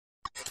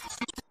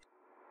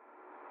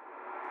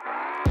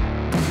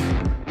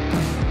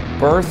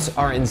Births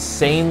are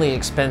insanely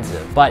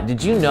expensive, but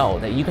did you know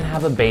that you can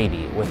have a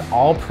baby with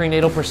all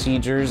prenatal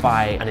procedures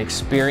by an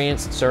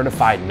experienced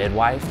certified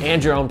midwife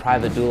and your own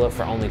private doula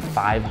for only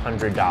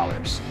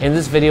 $500? In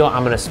this video,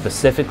 I'm going to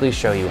specifically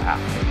show you how.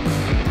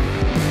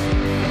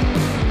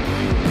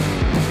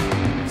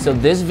 So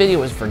this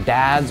video is for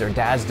dads or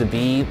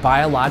dads-to-be,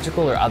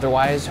 biological or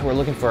otherwise, who are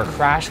looking for a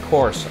crash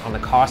course on the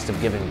cost of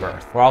giving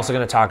birth. We're also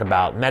going to talk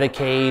about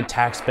Medicaid,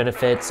 tax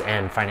benefits,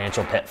 and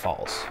financial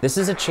pitfalls. This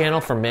is a channel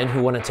for men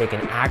who want to take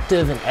an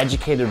active and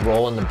educated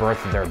role in the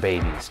birth of their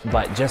babies.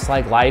 But just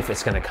like life,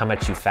 it's going to come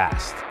at you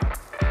fast.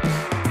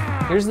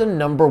 Here's the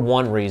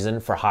 #1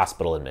 reason for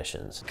hospital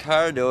admissions.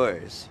 Car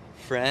doors,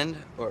 friend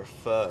or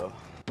foe?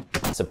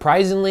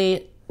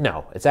 Surprisingly,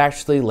 no, it's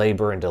actually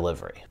labor and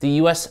delivery. The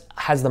US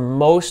has the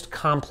most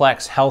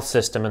complex health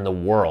system in the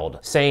world.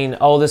 Saying,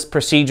 oh, this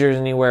procedure is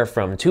anywhere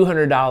from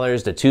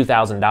 $200 to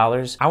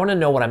 $2,000. I wanna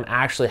know what I'm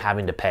actually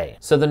having to pay.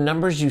 So the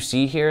numbers you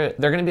see here,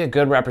 they're gonna be a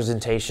good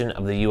representation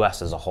of the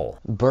US as a whole.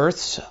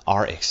 Births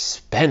are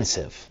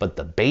expensive, but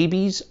the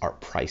babies are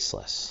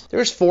priceless.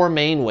 There's 4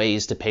 main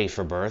ways to pay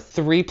for birth,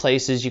 3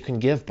 places you can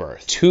give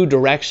birth, 2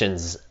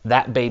 directions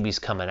that baby's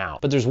coming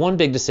out. But there's one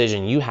big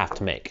decision you have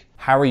to make.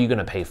 How are you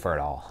gonna pay for it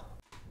all?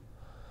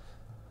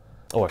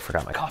 Oh, I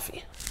forgot my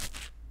coffee.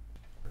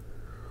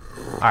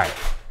 All right,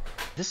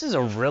 this is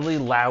a really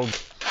loud,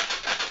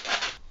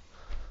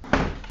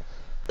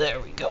 there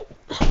we go.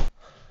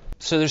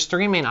 So there's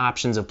 3 main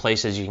options of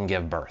places you can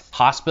give birth: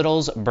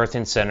 hospitals,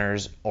 birthing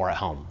centers, or at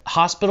home.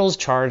 Hospitals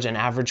charge an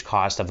average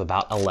cost of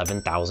about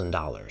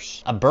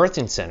 $11,000. A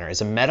birthing center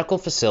is a medical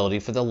facility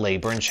for the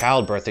labor and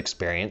childbirth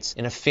experience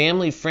in a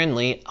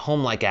family-friendly,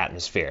 home-like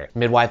atmosphere.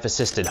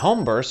 Midwife-assisted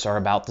home births are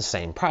about the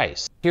same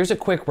price. Here's a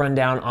quick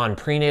rundown on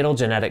prenatal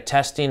genetic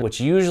testing,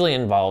 which usually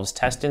involves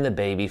testing the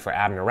baby for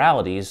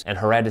abnormalities and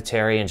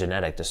hereditary and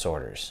genetic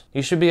disorders.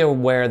 You should be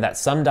aware that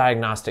some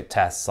diagnostic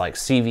tests like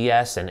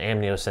CVS and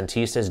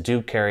amniocentesis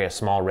do carry a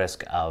small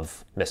risk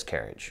of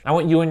miscarriage. I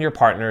want you and your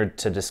partner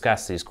to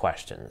discuss these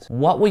questions.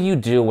 What will you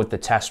do with the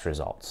test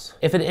results?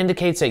 If it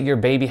indicates that your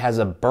baby has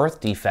a birth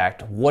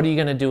defect, what are you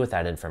going to do with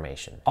that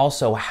information?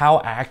 Also,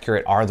 how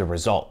accurate are the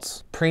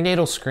results?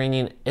 Prenatal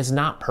screening is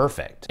not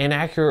perfect.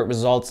 Inaccurate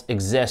results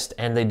exist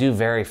and they do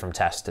vary from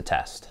test to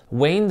test.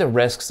 Weighing the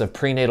risks of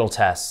prenatal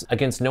tests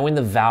against knowing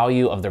the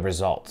value of the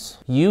results.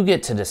 You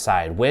get to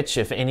decide which,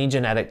 if any,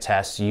 genetic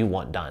tests you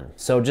want done.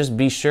 So just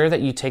be sure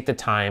that you take the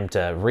time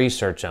to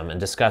research them and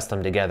discuss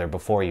them together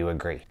before you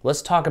agree.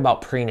 Let's talk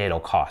about prenatal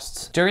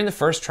costs. During the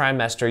first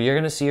trimester, you're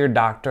going to see your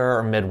doctor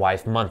or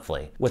midwife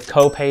monthly, with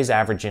co-pays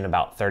averaging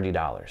about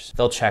 $30.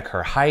 They'll check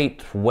her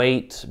height,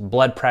 weight,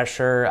 blood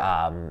pressure,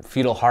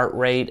 fetal heart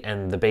rate,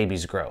 and the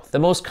baby's growth. The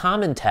most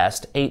common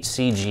test,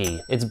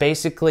 HCG, it's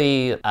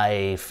basically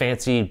a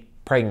fancy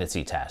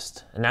pregnancy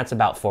test, and that's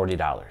about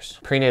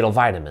 $40. Prenatal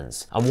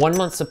vitamins. A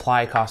 1-month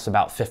supply costs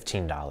about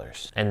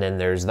 $15. And then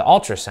there's the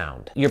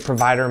ultrasound. Your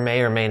provider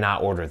may or may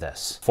not order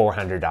this,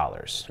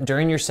 $400.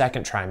 During your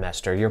second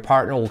trimester, your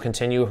partner will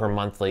continue her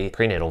monthly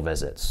prenatal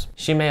visits.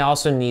 She may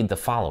also need the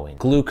following: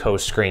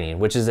 glucose screening,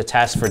 which is a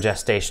test for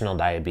gestational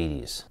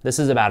diabetes. This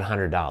is about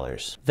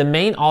 $100. The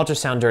main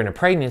ultrasound during a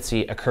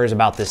pregnancy occurs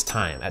about this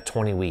time, at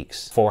 20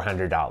 weeks,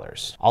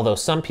 $400. Although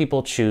some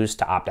people choose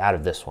to opt out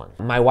of this one.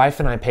 My wife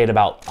and I paid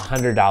about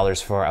 $100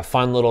 for a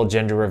fun little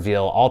gender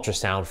reveal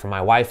ultrasound for my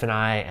wife and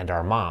I and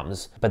our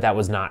moms, but that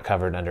was not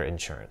covered under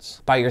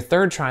insurance. By your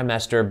 3rd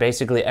trimester,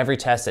 basically every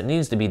test that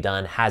needs to be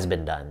done has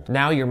been done.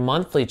 Now your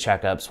monthly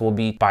checkups will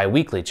be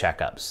bi-weekly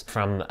checkups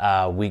from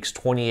weeks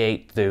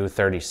 28 through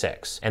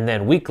 36, and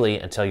then weekly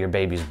until your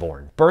baby's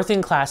born.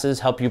 Birthing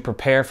classes help you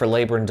prepare for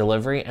labor and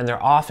delivery, and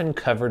they're often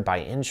covered by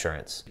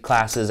insurance.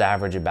 Classes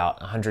average about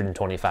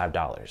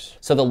 $125.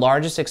 So the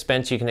largest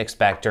expense you can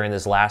expect during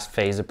this last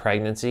phase of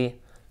pregnancy: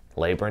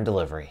 labor and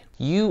delivery.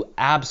 You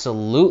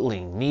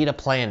absolutely need a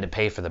plan to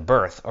pay for the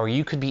birth, or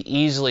you could be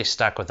easily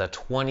stuck with a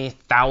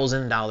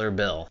 $20,000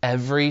 bill.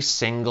 Every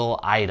single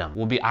item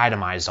will be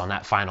itemized on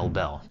that final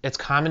bill. It's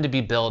common to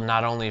be billed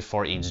not only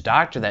for each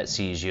doctor that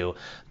sees you,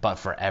 but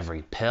for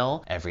every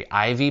pill, every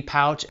IV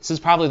pouch. This is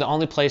probably the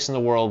only place in the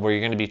world where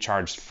you're going to be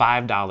charged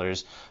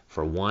 $5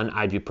 for 1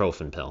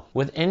 ibuprofen pill.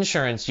 With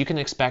insurance, you can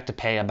expect to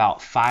pay about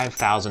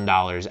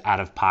 $5,000 out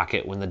of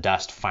pocket when the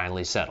dust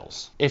finally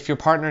settles. If your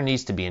partner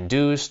needs to be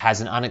induced,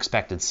 has an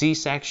unexpected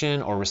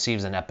C-section, or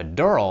receives an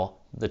epidural,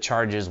 the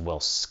charges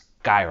will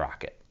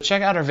skyrocket.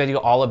 Check out our video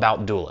all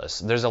about doulas.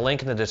 There's a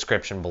link in the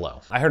description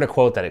below. I heard a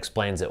quote that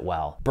explains it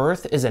well.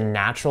 Birth is a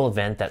natural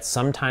event that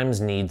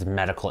sometimes needs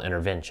medical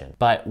intervention,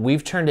 but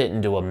we've turned it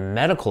into a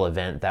medical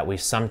event that we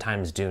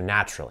sometimes do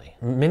naturally.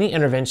 Many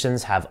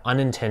interventions have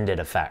unintended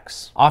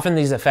effects. Often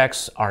these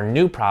effects are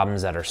new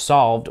problems that are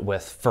solved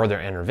with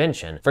further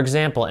intervention. For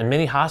example, in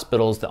many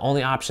hospitals, the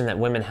only option that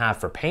women have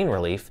for pain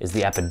relief is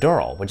the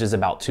epidural, which is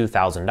about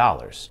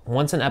 $2,000.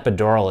 Once an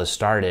epidural is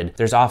started,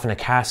 there's often a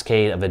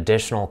cascade of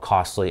additional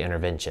costly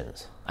interventions.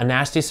 interventions. A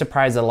nasty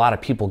surprise that a lot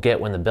of people get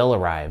when the bill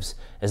arrives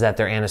is that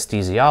their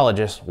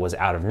anesthesiologist was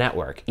out of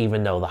network,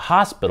 even though the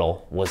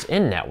hospital was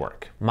in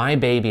network. My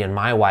baby and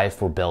my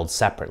wife were billed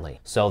separately,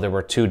 so there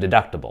were 2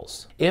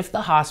 deductibles. If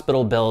the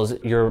hospital bills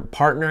your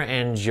partner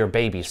and your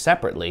baby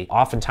separately,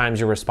 oftentimes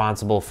you're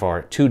responsible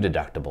for 2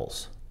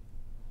 deductibles,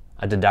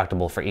 a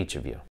deductible for each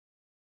of you.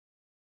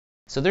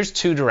 So there's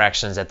 2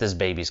 directions that this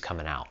baby's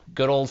coming out.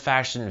 Good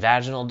old-fashioned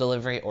vaginal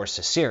delivery or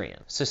cesarean.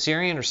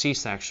 Cesarean or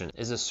C-section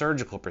is a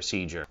surgical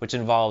procedure which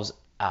involves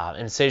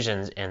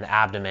incisions in the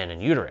abdomen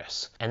and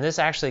uterus. And this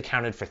actually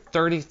accounted for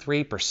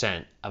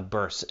 33% of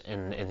births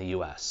in the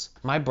US.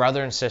 My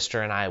brother and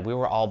sister and I, we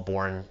were all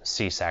born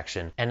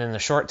C-section. And in the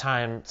short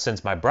time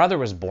since my brother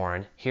was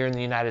born, here in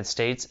the United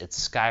States,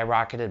 it's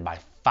skyrocketed by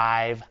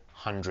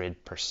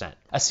 500%.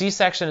 A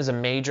C-section is a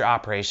major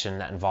operation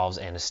that involves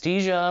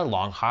anesthesia,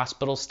 long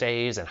hospital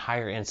stays, and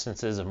higher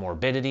instances of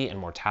morbidity and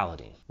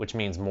mortality, which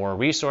means more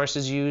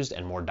resources used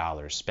and more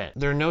dollars spent.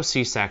 There are no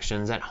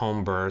C-sections at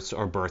home births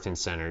or birthing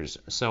centers,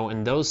 so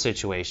in those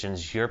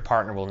situations, your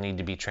partner will need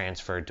to be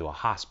transferred to a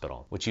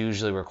hospital, which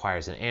usually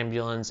requires an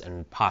ambulance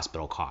and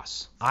hospital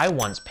costs. I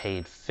once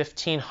paid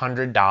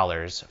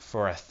 $1,500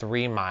 for a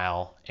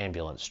 3-mile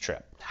ambulance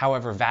trip.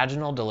 However,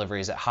 vaginal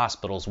deliveries at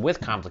hospitals with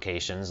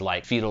complications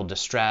like fetal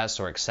distress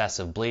or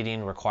excessive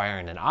bleeding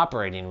requiring an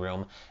operating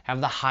room have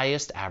the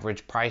highest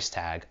average price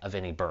tag of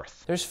any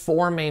birth. There's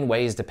 4 main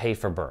ways to pay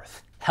for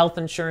birth: health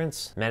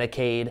insurance,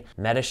 Medicaid,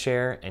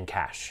 Medishare, and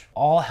cash.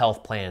 All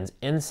health plans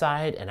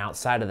inside and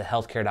outside of the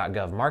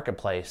healthcare.gov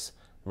marketplace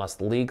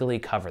must legally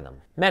cover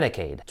them.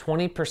 Medicaid.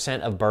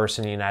 20% of births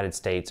in the United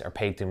States are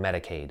paid through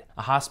Medicaid.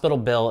 A hospital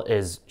bill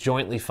is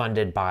jointly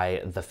funded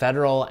by the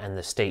federal and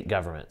the state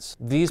governments.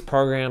 These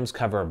programs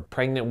cover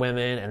pregnant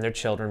women and their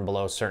children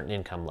below certain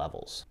income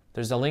levels.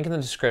 There's a link in the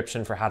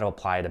description for how to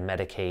apply to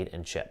Medicaid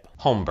and CHIP.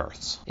 Home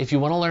births. If you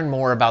want to learn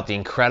more about the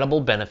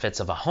incredible benefits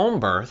of a home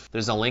birth,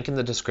 there's a link in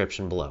the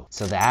description below.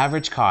 So the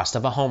average cost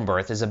of a home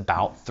birth is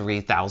about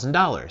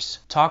 $3,000.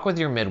 Talk with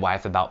your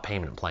midwife about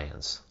payment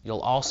plans.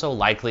 You'll also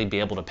likely be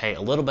able to pay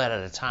a little bit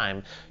at a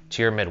time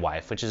to your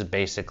midwife, which is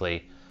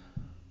basically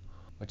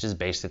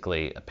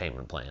a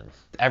payment plan.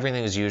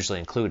 Everything is usually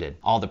included.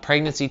 All the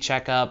pregnancy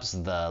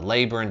checkups, the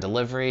labor and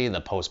delivery,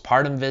 the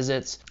postpartum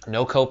visits,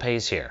 no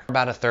copays here.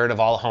 About 1/3 of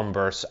all home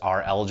births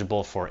are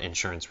eligible for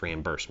insurance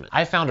reimbursement.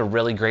 I found a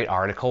really great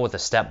article with a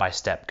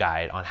step-by-step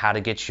guide on how to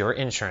get your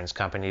insurance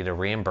company to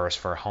reimburse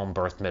for a home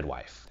birth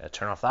midwife. Gotta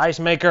turn off the ice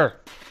maker.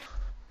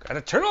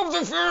 Gotta turn off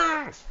the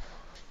fan.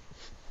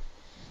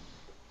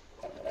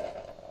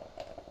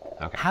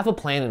 Okay. Have a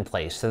plan in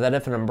place so that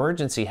if an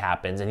emergency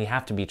happens and you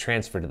have to be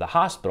transferred to the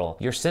hospital,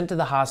 you're sent to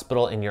the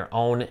hospital in your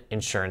own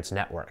insurance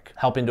network,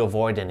 helping to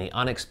avoid any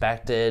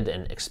unexpected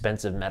and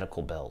expensive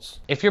medical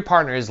bills. If your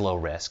partner is low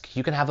risk,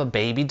 you can have a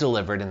baby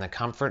delivered in the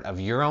comfort of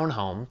your own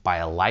home by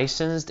a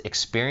licensed,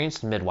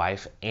 experienced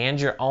midwife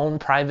and your own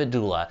private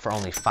doula for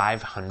only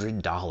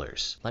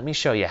 $500. Let me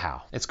show you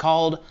how. It's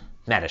called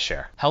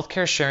Medishare.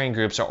 Healthcare sharing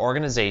groups are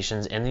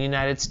organizations in the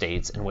United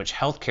States in which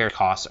healthcare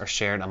costs are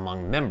shared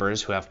among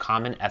members who have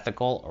common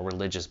ethical or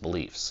religious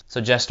beliefs. So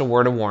just a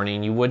word of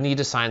warning, you would need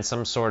to sign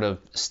some sort of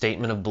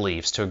statement of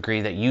beliefs to agree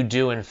that you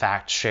do in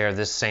fact share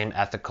this same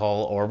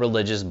ethical or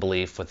religious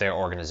belief with their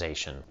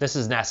organization. This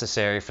is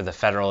necessary for the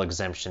federal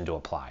exemption to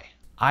apply.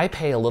 I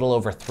pay a little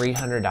over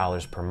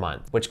 $300 per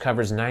month, which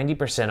covers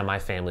 90% of my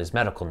family's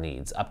medical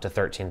needs, up to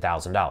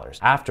 $13,000,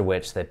 after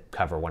which they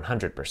cover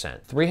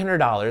 100%.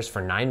 $300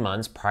 for 9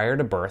 months prior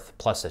to birth,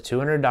 plus a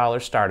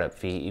 $200 startup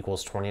fee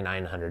equals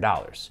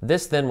 $2,900.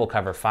 This then will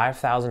cover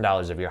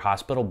 $5,000 of your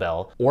hospital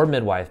bill or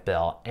midwife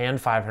bill and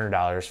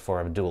 $500 for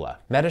a doula.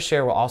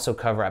 Medishare will also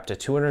cover up to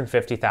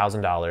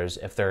 $250,000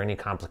 if there are any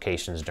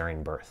complications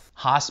during birth.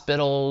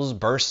 Hospitals,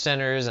 birth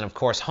centers, and of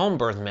course home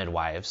birth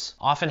midwives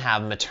often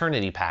have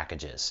maternity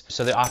packages.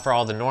 So they offer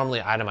all the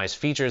normally itemized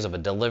features of a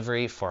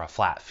delivery for a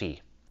flat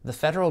fee. The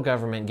federal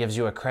government gives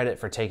you a credit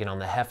for taking on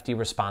the hefty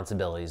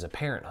responsibilities of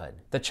parenthood.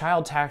 The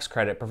child tax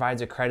credit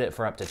provides a credit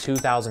for up to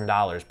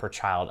 $2,000 per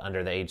child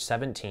under the age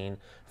 17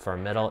 for a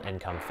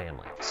middle-income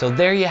family. So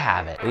there you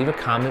have it. Leave a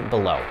comment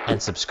below and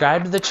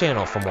subscribe to the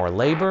channel for more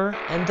labor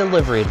and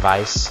delivery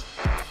advice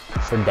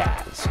for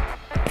dads.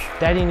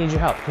 Daddy needs your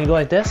help. Can you go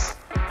like this?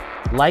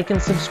 Like and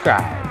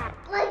subscribe.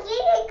 Like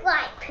you look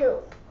like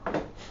poop.